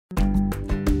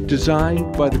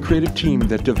Designed by the creative team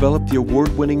that developed the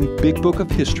award-winning Big Book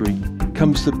of History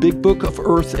comes the Big Book of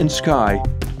Earth and Sky.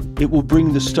 It will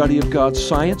bring the study of God's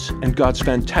science and God's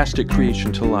fantastic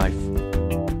creation to life.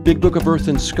 Big Book of Earth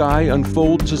and Sky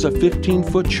unfolds as a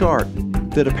 15-foot chart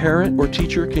that a parent or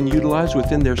teacher can utilize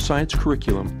within their science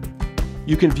curriculum.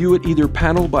 You can view it either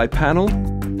panel by panel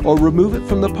or remove it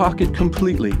from the pocket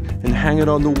completely and hang it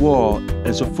on the wall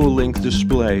as a full-length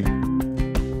display.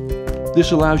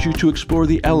 This allows you to explore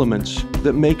the elements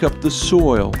that make up the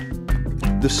soil,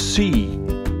 the sea,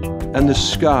 and the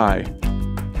sky.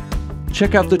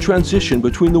 Check out the transition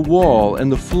between the wall and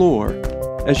the floor.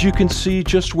 As you can see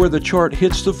just where the chart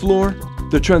hits the floor,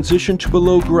 the transition to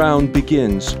below ground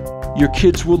begins. Your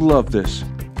kids will love this.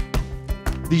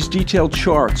 These detailed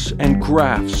charts and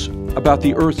graphs about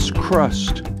the Earth's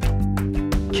crust,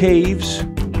 caves,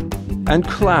 and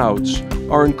clouds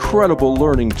are incredible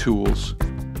learning tools.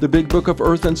 The Big Book of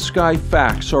Earth and Sky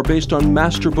facts are based on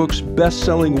Masterbook's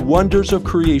best-selling Wonders of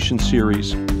Creation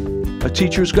series. A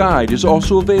teacher's guide is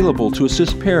also available to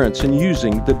assist parents in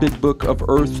using the Big Book of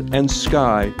Earth and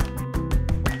Sky.